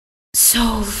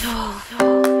Hi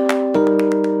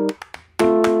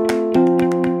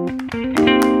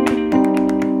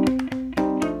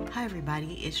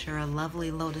everybody, it's your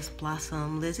lovely Lotus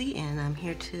Blossom Lizzie, and I'm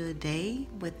here today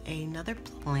with another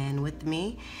plan with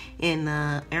me in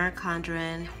the Erin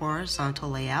Condren horizontal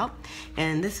layout.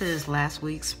 And this is last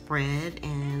week's spread,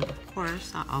 and of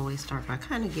course I always start by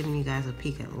kind of giving you guys a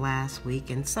peek at last week,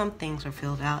 and some things are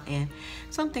filled out and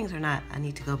some things are not. I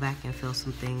need to go back and fill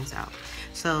some things out.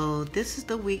 So this is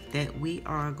the week that we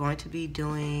are going to be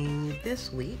doing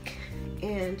this week,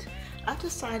 and I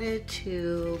decided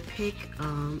to pick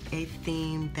a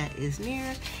theme that is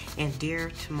near and dear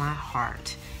to my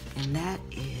heart, and that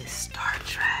is Star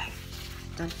Trek.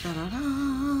 Dun, dun, dun,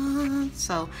 dun.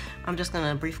 So I'm just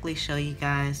gonna briefly show you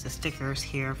guys the stickers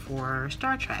here for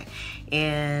Star Trek,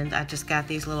 and I just got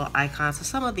these little icons. So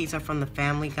some of these are from the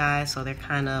Family Guide, so they're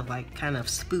kind of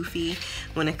spoofy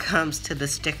when it comes to the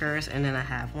stickers. And then I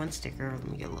have one sticker, let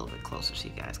me get a little bit closer so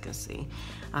you guys can see.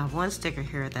 I have one sticker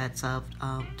here that's of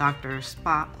Mr.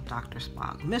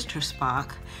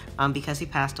 Spock, because he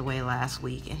passed away last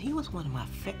week, and he was one of my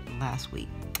last week.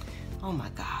 Oh my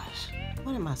gosh,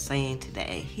 what am I saying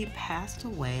today? He passed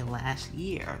away last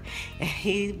year, and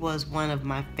he was one of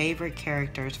my favorite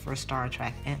characters for Star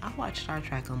Trek, and I watch Star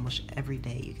Trek almost every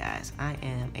day, you guys. I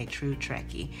am a true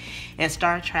Trekkie, and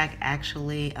Star Trek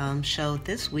actually showed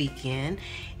this weekend,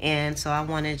 and so I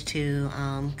wanted to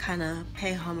kind of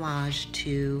pay homage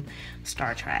to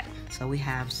Star Trek. So we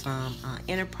have some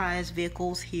Enterprise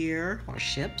vehicles here, or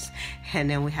ships, and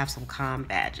then we have some comm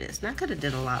badges. Now I could have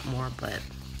did a lot more, but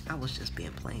I was just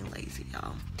being plain lazy,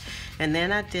 y'all. And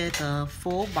then I did the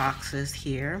full boxes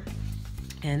here,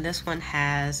 and this one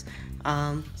has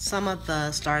some of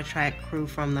the Star Trek crew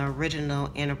from the original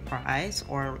Enterprise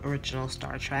or original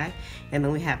Star Trek, and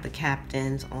then we have the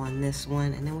captains on this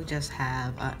one, and then we just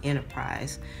have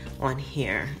Enterprise on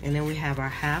here, and then we have our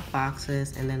half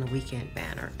boxes and then the weekend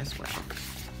banner as well.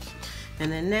 And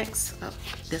then next,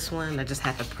 this one, I just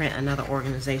had to print another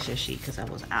organization sheet because I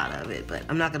was out of it. But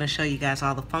I'm not going to show you guys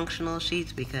all the functional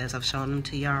sheets because I've shown them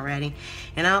to you already.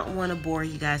 And I don't want to bore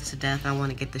you guys to death. I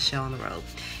want to get the show on the road.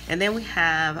 And then we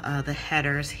have the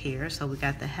headers here. So we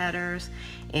got the headers,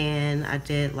 and I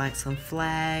did like some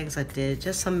flags. I did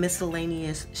just some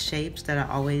miscellaneous shapes that I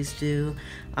always do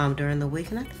during the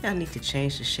week. And I think I need to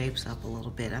change the shapes up a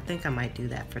little bit. I think I might do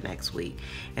that for next week.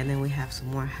 And then we have some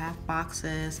more half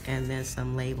boxes, and then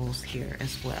some labels here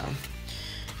as well.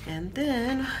 And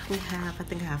then we have, I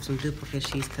think I have some duplicate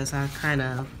sheets because I kind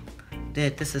of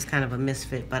did, this is kind of a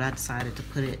misfit, but I decided to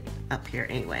put it up here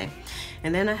anyway.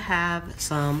 And then I have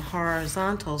some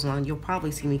horizontals on. You'll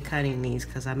probably see me cutting these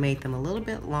because I made them a little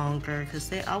bit longer because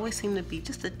they always seem to be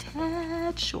just a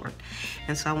tad short.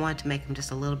 And so I wanted to make them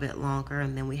just a little bit longer.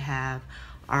 And then we have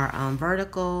our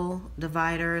vertical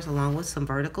dividers along with some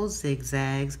vertical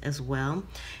zigzags as well.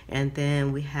 And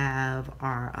then we have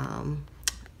our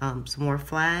some more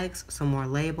flags, some more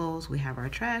labels. We have our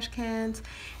trash cans,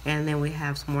 and then we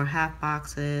have some more half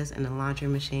boxes and the laundry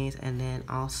machines, and then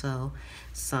also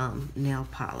some nail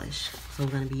polish. So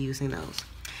we're going to be using those.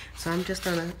 So I'm just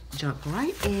gonna jump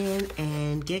right in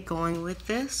and get going with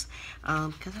this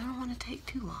because I don't want to take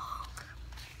too long.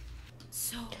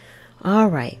 All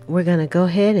right, we're gonna go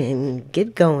ahead and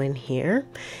get going here.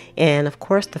 And of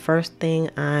course, the first thing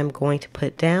I'm going to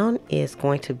put down is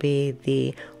going to be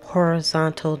the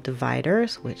horizontal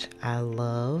dividers, which I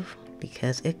love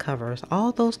because it covers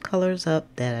all those colors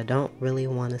up that I don't really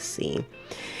want to see.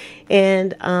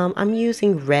 And I'm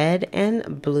using red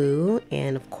and blue,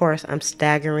 and of course I'm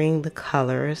staggering the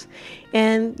colors.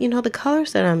 And you know, the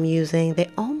colors that I'm using, they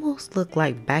almost look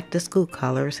like back to school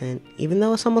colors, and even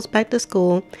though it's almost back to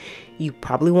school, you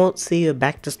probably won't see a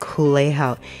back to school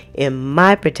layout in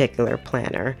my particular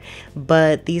planner.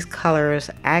 But these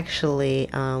colors actually,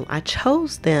 I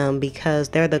chose them because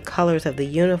they're the colors of the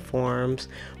uniforms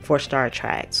for Star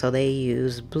Trek. So they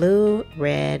use blue,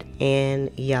 red, and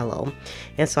yellow.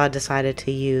 And so I decided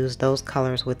to use those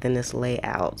colors within this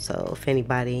layout. So if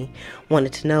anybody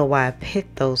wanted to know why I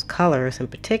picked those colors in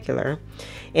particular,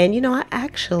 and you know, I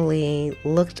actually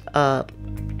looked up,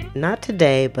 not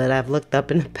today, but I've looked up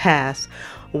in the past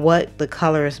what the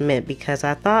colors meant, because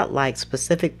I thought like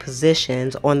specific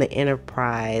positions on the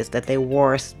Enterprise that they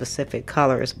wore specific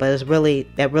colors, but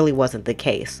that really wasn't the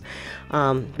case.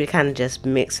 We kind of just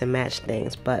mix and match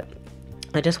things, but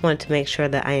I just wanted to make sure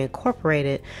that I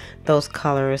incorporated those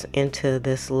colors into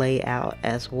this layout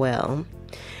as well.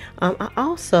 I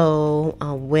also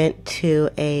went to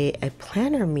a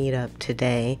planner meetup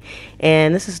today,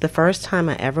 and this is the first time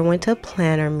I ever went to a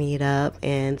planner meetup.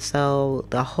 And so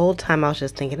the whole time I was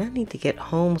just thinking, I need to get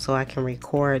home so I can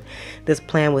record this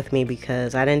plan with me,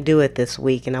 because I didn't do it this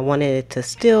week and I wanted it to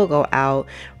still go out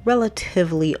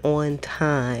relatively on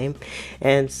time.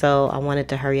 And so I wanted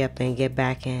to hurry up and get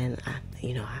back, and I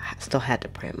still had to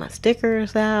print my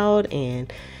stickers out,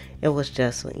 and it was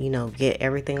just, get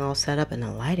everything all set up, and the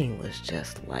lighting was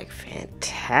just like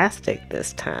fantastic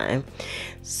this time.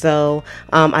 So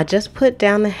I just put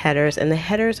down the headers, and the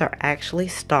headers are actually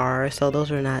stars. So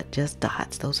those are not just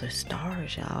dots, those are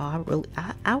stars, y'all.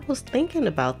 I was thinking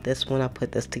about this when I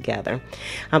put this together.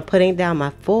 I'm putting down my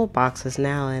full boxes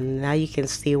now, and now you can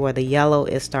see where the yellow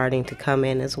is starting to come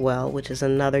in as well, which is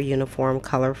another uniform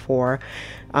color for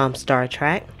Star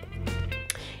Trek.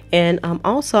 And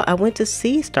also, I went to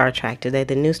see Star Trek today,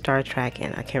 the new Star Trek,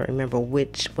 and I can't remember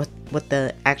what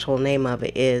the actual name of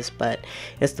it is, but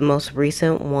it's the most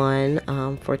recent one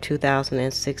for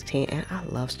 2016. And I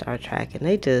love Star Trek, and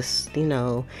they just,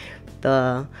 the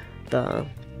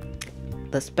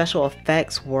special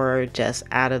effects were just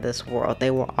out of this world.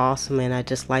 They were awesome, and I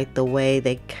just like the way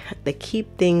they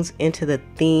keep things into the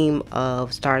theme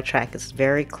of Star Trek. It's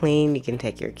very clean. You can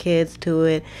take your kids to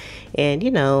it, and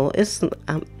it's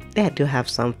they do have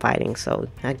some fighting, so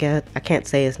I can't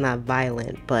say it's not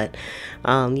violent, but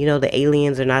the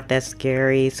aliens are not that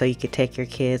scary, so you could take your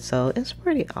kids, so it's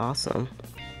pretty awesome.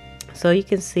 So you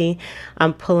can see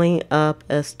I'm pulling up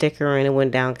a sticker, and it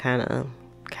went down kind of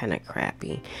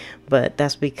crappy, but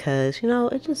that's because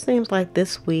it just seems like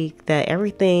this week that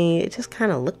everything, it just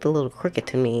kind of looked a little crooked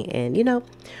to me. And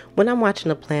when I'm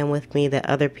watching a plan with me that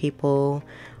other people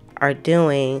are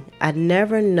doing, I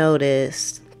never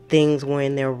noticed things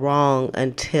when they're wrong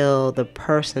until the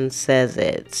person says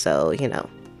it. So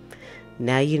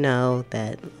now you know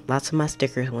that lots of my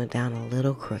stickers went down a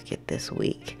little crooked this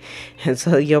week. And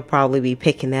so you'll probably be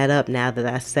picking that up now that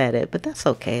I said it. But that's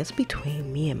okay. It's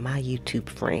between me and my YouTube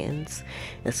friends.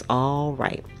 It's all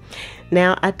right.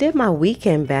 Now, I did my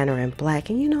weekend banner in black.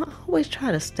 And I always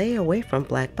try to stay away from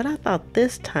black. But I thought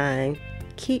this time,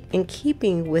 in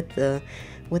keeping with the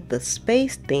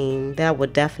space theme, that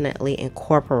would definitely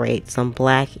incorporate some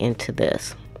black into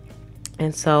this.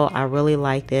 And so I really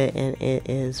liked it, and it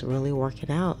is really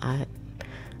working out.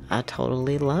 I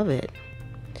totally love it.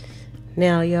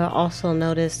 Now, you'll also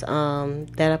notice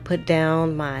that I put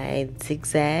down my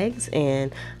zigzags,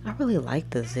 and I really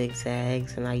like the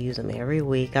zigzags, and I use them every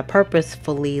week. I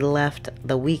purposefully left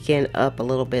the weekend up a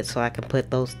little bit so I can put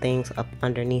those things up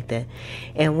underneath it.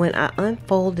 And when I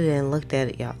unfolded and looked at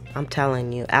it, y'all, I'm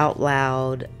telling you, out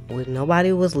loud, when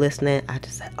nobody was listening, I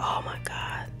just said, oh my God,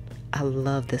 I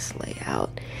love this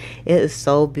layout. It is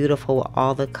so beautiful with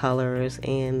all the colors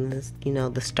and this,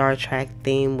 the Star Trek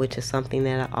theme, which is something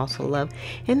that I also love.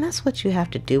 And that's what you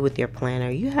have to do with your planner.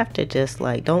 You have to just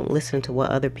don't listen to what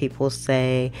other people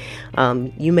say.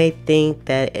 You may think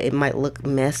that it might look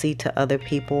messy to other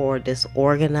people or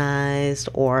disorganized,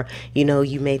 or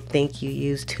you may think you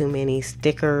use too many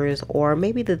stickers, or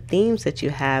maybe the themes that you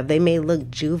have, they may look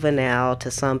juvenile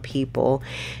to some people.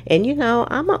 And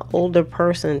I'm an older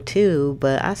person too,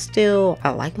 but I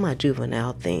like my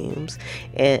juvenile themes,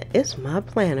 and it's my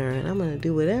planner, and I'm going to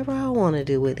do whatever I want to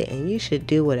do with it, and you should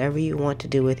do whatever you want to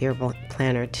do with your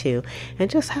planner too, and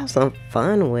just have some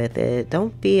fun with it.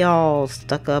 Don't be all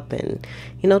stuck up, and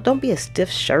don't be a stiff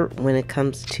shirt when it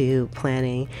comes to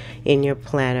planning in your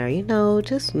planner.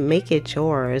 Just make it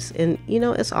yours, and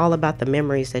it's all about the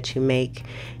memories that you make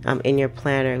in your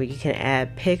planner. You can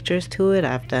add pictures to it.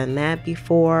 I've done that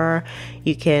before.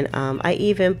 You can I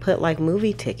even put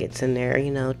movie tickets in there,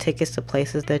 tickets to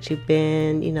places that you've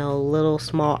been, little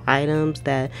small items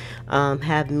that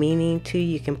have meaning to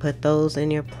you. You can put those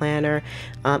in your planner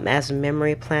as a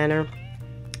memory planner.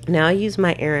 Now, I use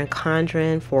my Erin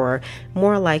Condren for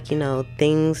more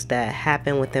things that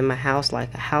happen within my house,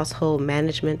 like a household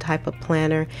management type of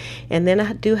planner. And then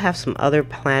I do have some other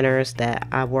planners that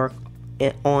I work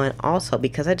on also,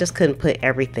 because I just couldn't put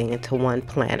everything into one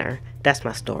planner. That's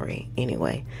my story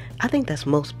anyway. I think that's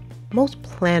most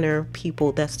planner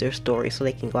people, that's their story, so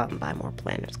they can go out and buy more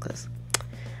planners, because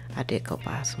I did go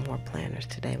buy some more planners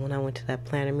today. When I went to that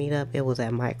planner meetup, it was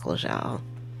at Michael's, y'all.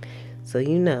 So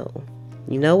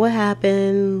you know what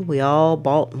happened? We all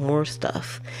bought more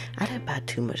stuff. I didn't buy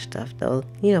too much stuff though.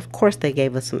 Of course they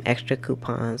gave us some extra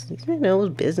coupons. It was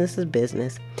business is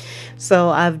business. So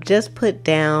I've just put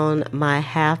down my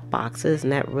half boxes,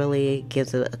 and that really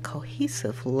gives it a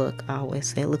cohesive look. I always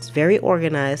say it looks very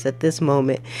organized at this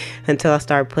moment until I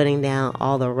start putting down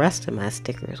all the rest of my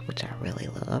stickers, which I really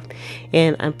love.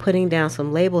 And I'm putting down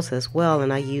some labels as well,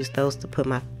 and I use those to put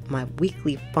my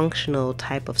weekly functional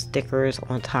type of stickers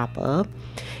on top of.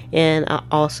 And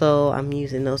I'm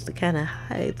using those to kind of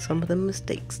hide some of the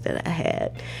mistakes that I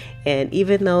had. And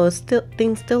even though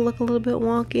things still look a little bit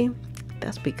wonky,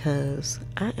 that's because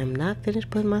I am not finished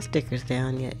putting my stickers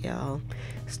down yet, y'all.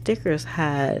 Stickers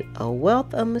hide a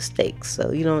wealth of mistakes,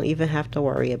 so you don't even have to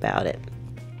worry about it.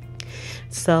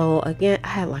 So again, I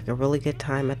had like a really good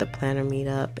time at the planner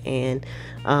meetup, and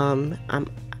I'm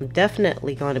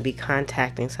definitely going to be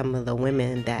contacting some of the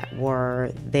women that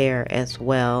were there as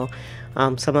well.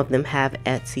 Some of them have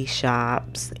Etsy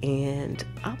shops, and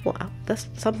that's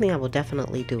something I will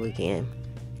definitely do again.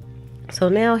 So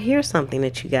now here's something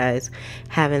that you guys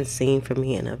haven't seen from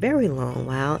me in a very long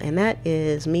while, and that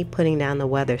is me putting down the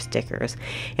weather stickers.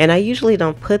 And I usually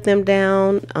don't put them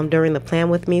down during the plan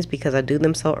with me's because I do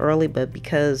them so early, but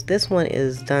because this one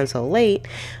is done so late,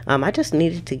 I just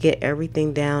needed to get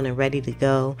everything down and ready to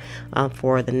go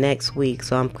for the next week.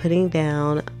 So I'm putting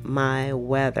down my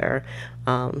weather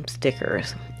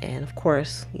stickers. And of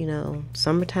course,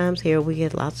 summertime's here. We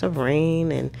get lots of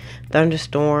rain and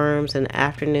thunderstorms and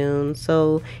afternoons.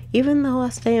 So even though I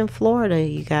stay in Florida,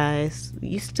 you guys,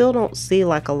 you still don't see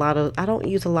like I don't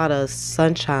use a lot of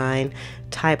sunshine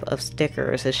type of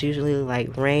stickers. It's usually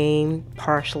like rain,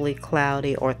 partially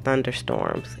cloudy, or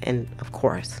thunderstorms. And of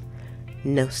course,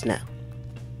 no snow.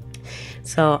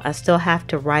 So I still have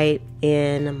to write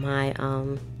in my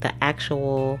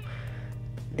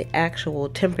the actual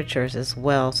temperatures as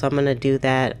well, so I'm going to do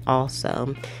that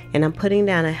also. And I'm putting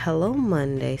down a Hello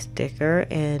Monday sticker,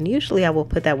 and usually I will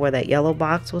put that where that yellow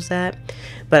box was at,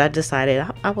 but I decided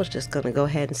I was just going to go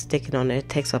ahead and stick it on there. It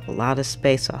takes up a lot of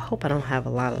space, so I hope I don't have a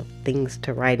lot of things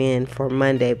to write in for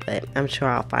Monday, but I'm sure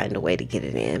I'll find a way to get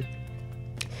it in.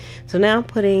 So now I'm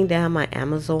putting down my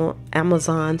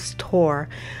Amazon store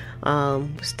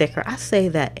sticker. I say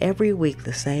that every week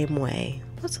the same way.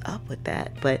 What's up with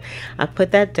that? But I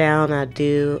put that down. I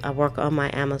work on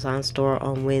my Amazon store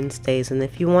on Wednesdays, and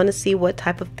if you want to see what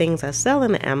type of things I sell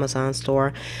in the Amazon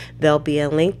store, there'll be a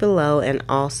link below. And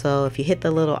also, if you hit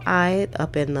the little eye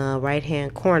up in the right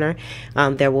hand corner,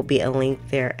 there will be a link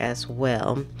there as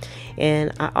well.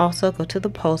 And I also go to the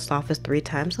post office 3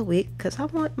 times a week because I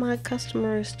want my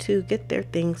customers to get their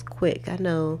things quick. I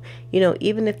know,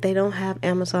 even if they don't have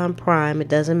Amazon Prime, it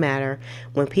doesn't matter.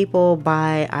 When people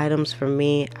buy items from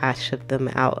me, I ship them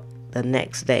out the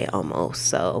next day almost.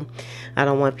 So I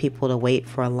don't want people to wait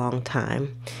for a long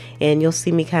time. And you'll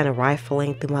see me kind of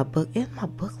rifling through my book. And my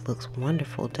book looks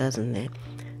wonderful, doesn't it?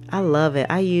 I love it.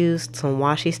 I used some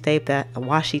washi tape that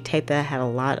I had a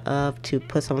lot of to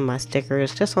put some of my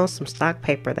stickers just on some stock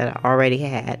paper that I already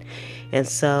had. And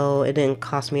so it didn't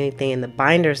cost me anything. And the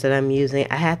binders that I'm using,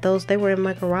 I had those, they were in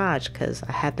my garage because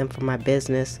I had them for my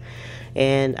business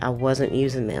and I wasn't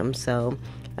using them. So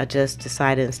I just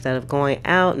decided instead of going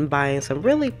out and buying some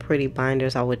really pretty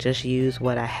binders, I would just use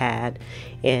what I had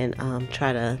and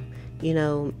try to,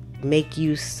 make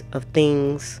use of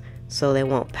things so they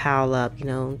won't pile up. I'm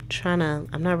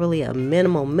not really a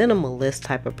minimalist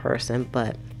type of person,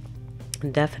 but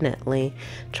definitely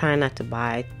trying not to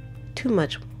buy too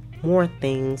much more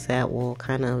things that will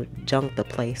kind of junk the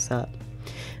place up.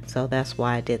 So that's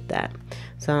why I did that.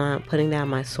 So I'm putting down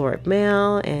my sort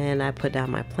mail, and I put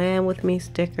down my plan with me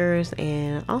stickers,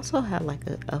 and also have like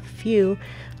a few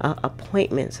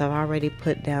appointments. I've already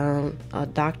put down a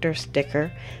doctor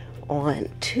sticker on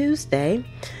Tuesday,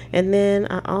 and then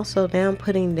I also now I'm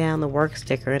putting down the work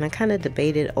sticker, and I kind of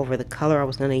debated over the color I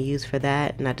was going to use for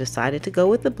that, and I decided to go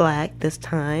with the black this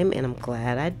time, and I'm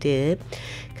glad I did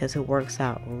because it works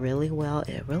out really well.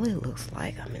 It really looks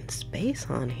like I'm in space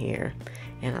on here,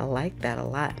 and I like that a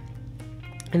lot.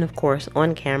 And of course,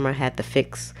 on camera, had to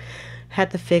fix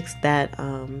that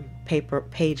paper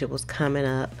page. It was coming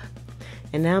up,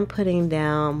 and now I'm putting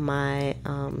down my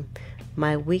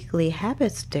my weekly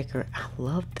habit sticker. I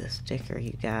love this sticker,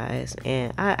 you guys,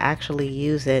 and I actually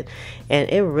use it, and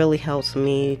it really helps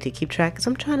me to keep track because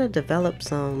I'm trying to develop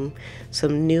some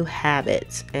new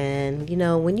habits. And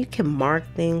when you can mark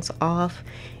things off,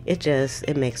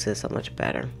 it makes it so much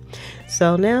better.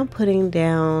 So now I'm putting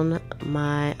down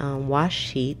my wash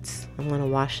sheets. I'm going to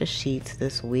wash the sheets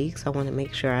this week, so I want to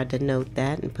make sure I denote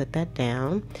that and put that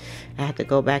down. I had to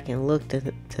go back and look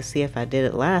to see if I did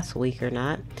it last week or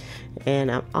not.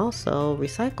 And I'm also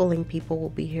recycling people will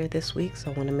be here this week,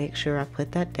 so I want to make sure I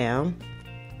put that down.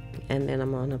 And then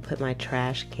I'm going to put my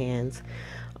trash cans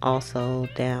also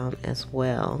down as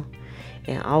well.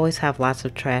 And I always have lots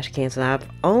of trash cans, and I've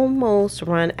almost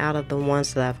run out of the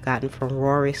ones that I've gotten from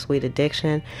Rory's Sweet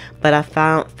Addiction, but I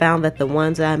found that the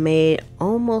ones that I made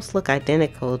almost look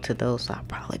identical to those, so I'll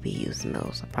probably be using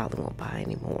those. I probably won't buy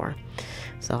any more.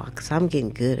 So, because I'm getting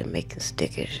good at making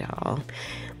stickers, y'all,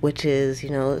 which is,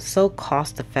 it's so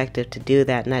cost effective to do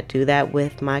that. And I do that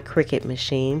with my Cricut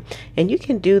machine, and you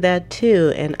can do that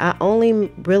too. And I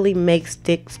only really make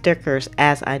stickers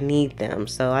as I need them.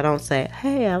 So I don't say,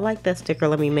 hey, I like that sticker,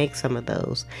 let me make some of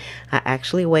those. I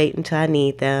actually wait until I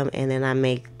need them, and then I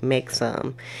make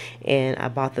some. And I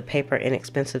bought the paper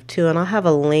inexpensive too, and I'll have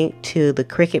a link to the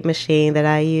Cricut machine that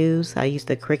I use. I use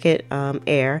the Cricut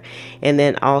Air, and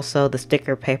then also the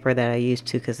sticker paper that I use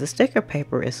too, because the sticker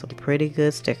paper is some pretty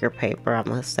good sticker paper. I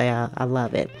must say I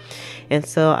love it. And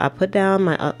so I put down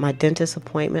my dentist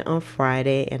appointment on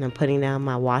Friday, and I'm putting down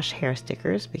my wash hair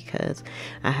stickers because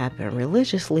I have been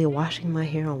religiously washing my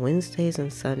hair on Wednesdays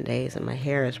and Sundays, and my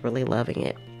hair is really loving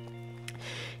it.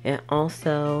 And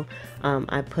also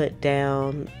I put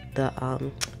down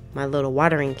the my little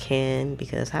watering can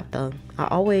because I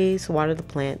always water the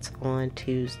plants on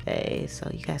Tuesday. So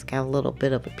you guys got a little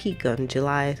bit of a peek on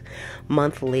July's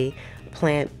monthly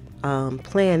plant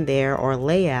plan there, or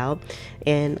layout.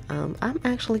 And I'm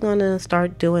actually going to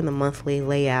start doing the monthly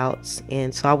layouts,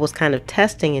 and so I was kind of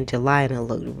testing in July, and it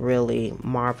looked really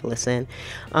marvelous. And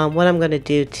what I'm going to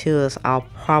do too is I'll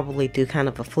probably do kind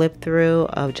of a flip through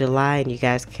of July, and you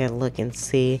guys can look and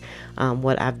see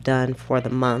what I've done for the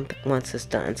month once it's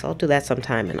done. So I'll do that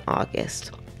sometime in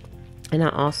August. And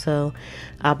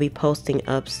I'll be posting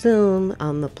up soon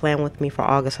the plan with me for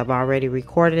August. I've already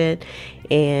recorded it,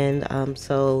 and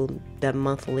so the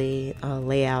monthly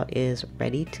layout is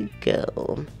ready to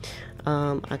go.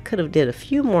 I could have did a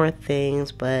few more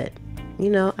things, but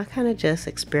I kind of just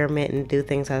experiment and do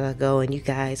things as I go, and you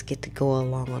guys get to go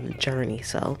along on the journey,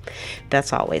 so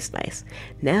that's always nice.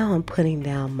 Now I'm putting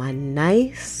down my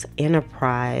nice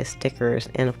Enterprise stickers,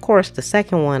 and of course the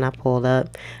second one I pulled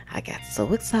up, I got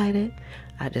so excited.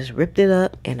 I just ripped it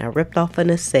up, and I ripped off a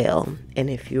nacelle. And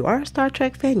if you are a Star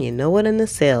Trek fan, you know what a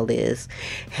nacelle is.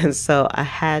 And so I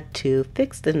had to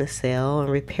fix the nacelle and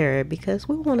repair it because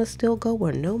we want to still go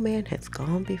where no man has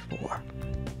gone before.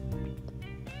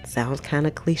 Sounds kind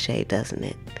of cliche, doesn't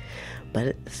it? But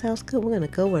it sounds good. We're going to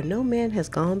go where no man has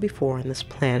gone before in this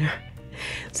planner.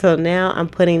 So now I'm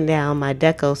putting down my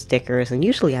deco stickers, and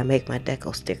usually I make my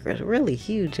deco stickers really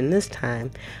huge, and this time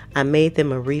I made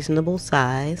them a reasonable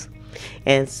size.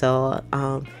 And so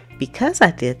because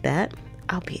I did that,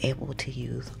 I'll be able to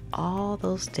use all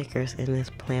those stickers in this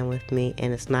plan with me,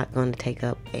 and it's not going to take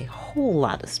up a whole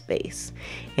lot of space,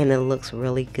 and it looks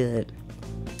really good.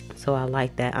 So I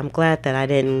like that. I'm glad that I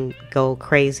didn't go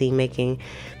crazy making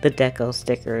the deco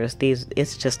stickers.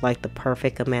 It's just like the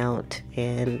perfect amount,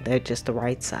 and they're just the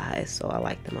right size, so I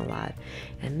like them a lot.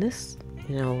 And this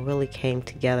really came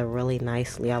together really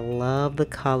nicely. I love the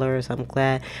colors. I'm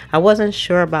glad. I wasn't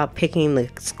sure about picking the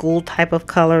school type of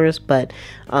colors, but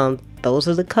those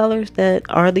are the colors that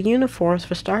are the uniforms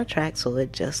for Star Trek, so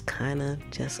it just kind of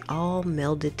all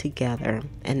melded together,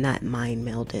 and not mind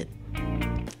melded.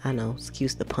 I know,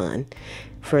 excuse the pun.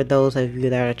 For those of you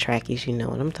that are Trekkies, you know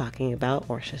what I'm talking about,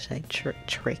 or should I say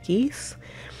Trekkies.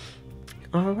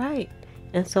 All right,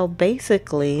 and so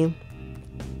basically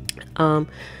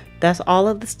that's all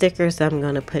of the stickers that I'm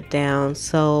going to put down.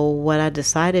 So what I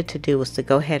decided to do was to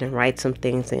go ahead and write some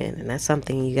things in, and that's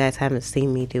something you guys haven't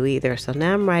seen me do either. So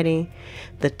now I'm writing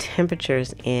the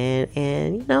temperatures in,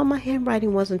 and my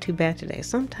handwriting wasn't too bad today.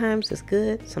 Sometimes it's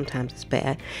good, sometimes it's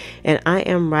bad. And I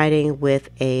am writing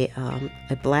with a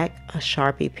black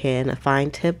Sharpie pen, a fine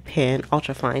tip pen,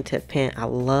 ultra fine tip pen. I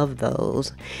love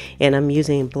those, and I'm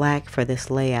using black for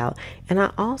this layout. And I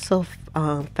also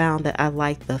found that I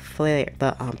like the flare,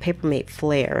 the Papermate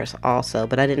flares also,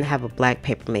 but I didn't have a black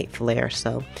Papermate flare,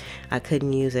 so I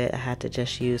couldn't use it. I had to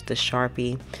just use the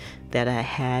Sharpie that I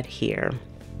had here.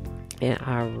 and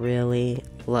I really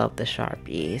love the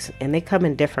Sharpies, and they come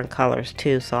in different colors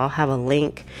too, so I'll have a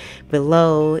link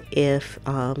below if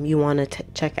you want to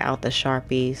check out the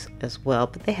Sharpies as well,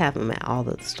 but they have them at all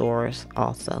the stores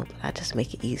also, but I just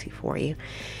make it easy for you,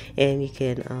 and you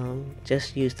can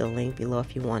just use the link below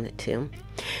if you wanted to.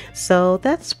 So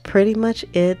that's pretty much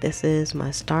it. This is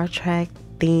my Star Trek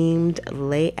themed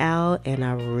layout, and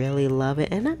I really love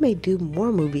it, and I may do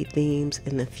more movie themes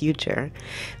in the future.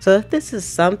 So if this is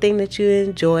something that you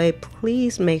enjoy,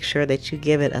 please make sure that you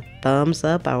give it a thumbs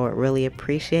up. I would really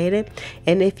appreciate it.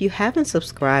 And if you haven't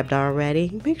subscribed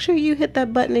already, make sure you hit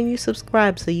that button and you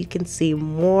subscribe so you can see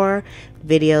more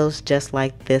videos just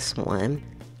like this one.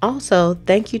 Also,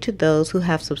 thank you to those who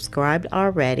have subscribed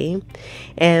already.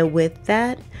 And with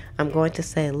that, I'm going to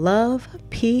say love,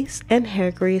 peace, and hair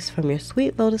grease from your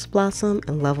sweet Lotus Blossom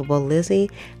and lovable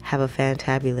Lizzie. Have a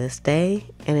fantabulous day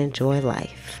and enjoy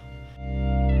life.